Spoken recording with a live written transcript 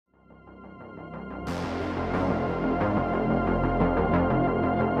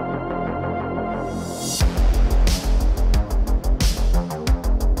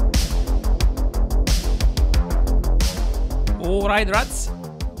Alright rats,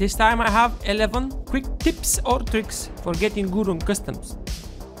 this time I have 11 quick tips or tricks for getting good on customs,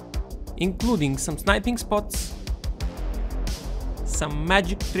 including some sniping spots, some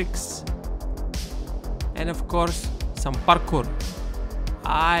magic tricks, and of course some parkour.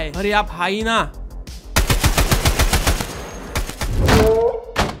 Aye, hurry up hyena!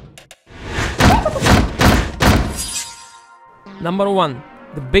 Number 1.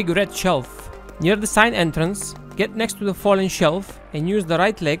 The big red shelf. Near the sign entrance, get next to the fallen shelf and use the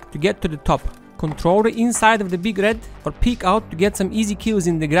right leg to get to the top. Control the inside of the big red or peek out to get some easy kills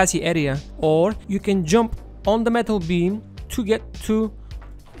in the grassy area. Or you can jump on the metal beam to get to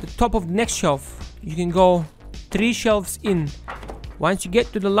the top of the next shelf. You can go 3 shelves in. Once you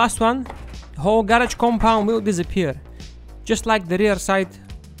get to the last one, the whole garage compound will disappear, just like the rear sight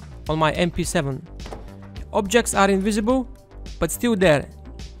on my MP7. The objects are invisible, but still there.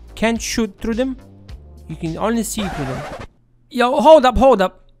 Can't shoot through them, you can only see through them. Yo, hold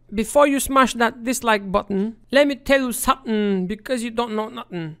up. Before you smash that dislike button, let me tell you something, because you don't know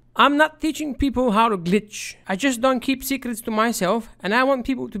nothing. I'm not teaching people how to glitch. I just don't keep secrets to myself, and I want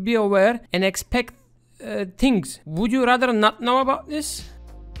people to be aware and expect things. Would you rather not know about this?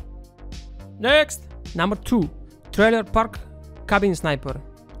 Next! Number 2. Trailer Park Cabin Sniper.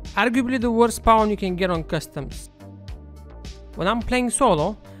 Arguably the worst spawn you can get on customs. When I'm playing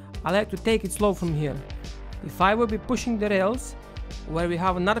solo, I like to take it slow from here. If I will be pushing the rails, where we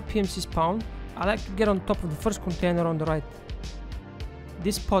have another PMC spawn, I like to get on top of the first container on the right.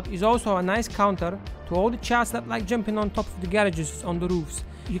 This spot is also a nice counter to all the chats that like jumping on top of the garages on the roofs.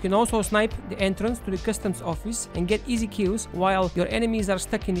 You can also snipe the entrance to the customs office and get easy kills while your enemies are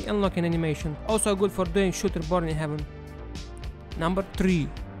stuck in the unlocking animation. Also good for doing shooter born in heaven. Number 3.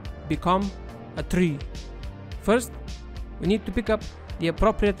 Become a tree. First, we need to pick up the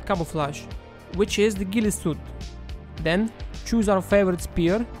appropriate camouflage, which is the ghillie suit. Then choose our favorite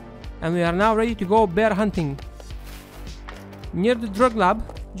spear, and we are now ready to go bear hunting. Near the drug lab,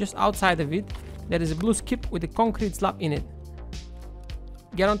 just outside of it, there is a blue skip with a concrete slab in it.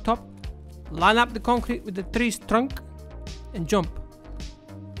 Get on top, line up the concrete with the tree's trunk, and jump.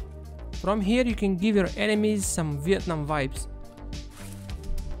 From here you can give your enemies some Vietnam vibes.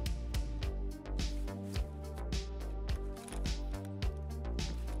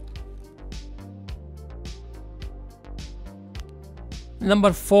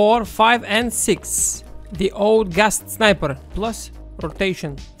 Number 4, 5 and 6. The old gas sniper plus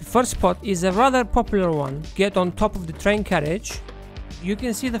rotation. The first spot is a rather popular one. Get on top of the train carriage. You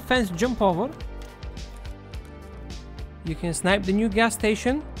can see the fence jump over. You can snipe the new gas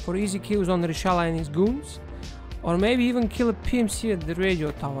station for easy kills on Rishala and his goons, or maybe even kill a PMC at the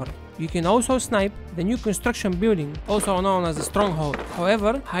radio tower. You can also snipe the new construction building, also known as the stronghold.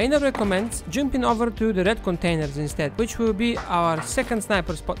 However, H1ena recommends jumping over to the red containers instead, which will be our second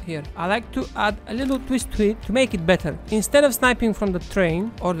sniper spot here. I like to add a little twist to it to make it better. Instead of sniping from the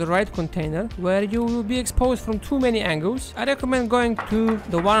train or the right container, where you will be exposed from too many angles, I recommend going to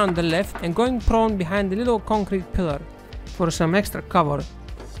the one on the left and going prone behind the little concrete pillar for some extra cover.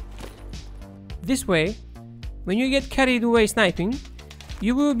 This way, when you get carried away sniping,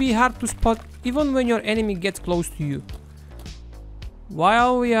 you will be hard to spot even when your enemy gets close to you.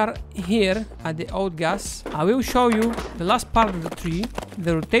 While we are here at the old gas, I will show you the last part of the tree,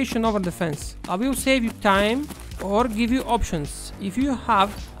 the rotation over the fence. I will save you time or give you options. If you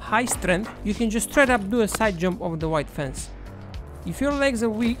have high strength, you can just straight up do a side jump over the white fence. If your legs are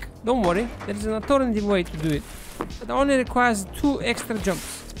weak, don't worry, there is an alternative way to do it. It only requires 2 extra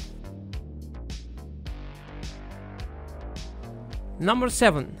jumps. Number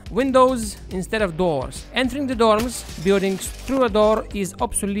 7. Windows instead of doors. Entering the dorms buildings through a door is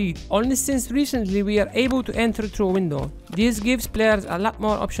obsolete, only since recently we are able to enter through a window. This gives players a lot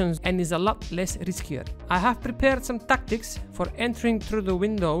more options and is a lot less riskier. I have prepared some tactics for entering through the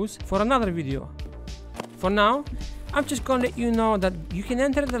windows for another video. For now, I'm just gonna let you know that you can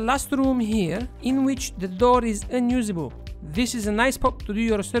enter the last room here, in which the door is unusable. This is a nice spot to do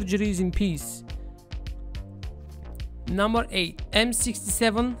your surgeries in peace. Number 8.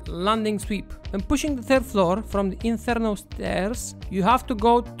 M67 landing sweep. When pushing the 3rd floor from the Infernal stairs, you have to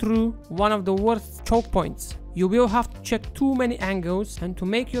go through one of the worst choke points. You will have to check too many angles, and to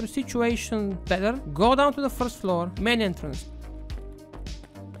make your situation better, go down to the 1st floor, main entrance.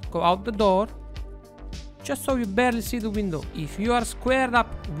 Go out the door, just so you barely see the window. If you are squared up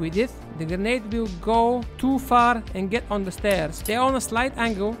with it, the grenade will go too far and get on the stairs. Stay on a slight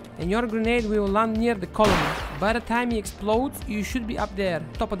angle and your grenade will land near the column. By the time he explodes, you should be up there,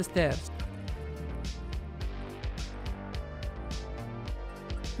 top of the stairs.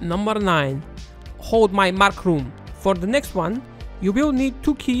 Number 9. Hold my mark room. For the next one, You will need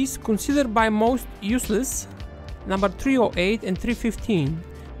two keys considered by most useless. Number 308 and 315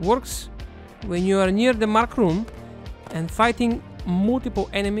 works when you are near the mark room and fighting multiple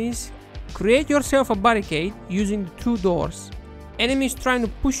enemies. Create yourself a barricade using the two doors. Enemies trying to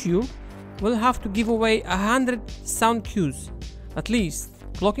push you will have to give away 100 sound cues, at least,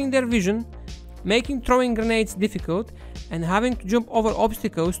 blocking their vision, making throwing grenades difficult, and having to jump over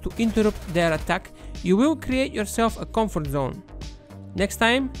obstacles to interrupt their attack. You will create yourself a comfort zone. Next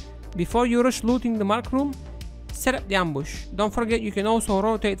time, before you rush looting the mark room, set up the ambush. Don't forget you can also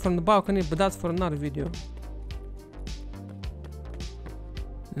rotate from the balcony, but that's for another video.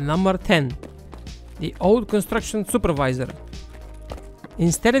 Number 10. The old construction supervisor.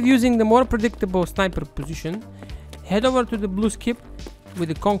 Instead of using the more predictable sniper position, head over to the blue skip with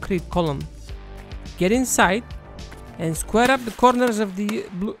the concrete column. Get inside and square up the corners of the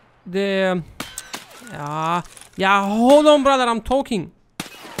blue... yeah, hold on, brother, I'm talking.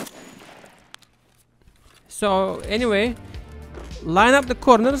 So, anyway, line up the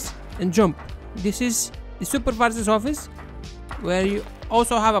corners and jump. This is the supervisor's office, where you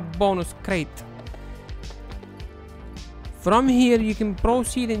also have a bonus crate. From here, you can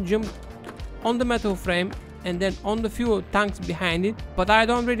proceed and jump on the metal frame and then on the fuel tanks behind it, but I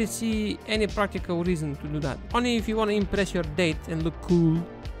don't really see any practical reason to do that. Only if you want to impress your date and look cool.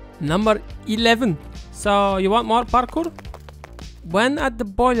 Number 11. So, you want more parkour? When at the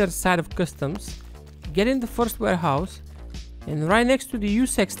boiler side of customs, get in the first warehouse, and right next to the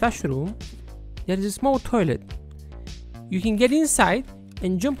USEC stash room, there is a small toilet. You can get inside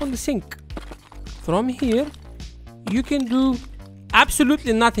and jump on the sink. From here, you can do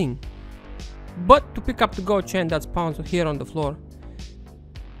absolutely nothing but to pick up the gold chain that spawns here on the floor.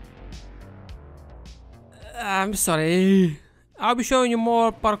 I'm sorry. I'll be showing you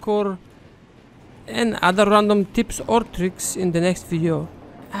more parkour and other random tips or tricks in the next video.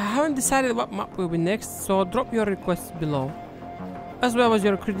 I haven't decided what map will be next, so drop your requests below, as well as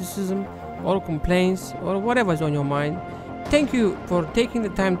your criticism or complaints or whatever's on your mind. Thank you for taking the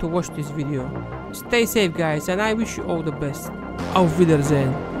time to watch this video. Stay safe, guys, and I wish you all the best. Auf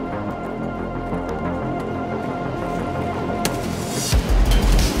Wiedersehen.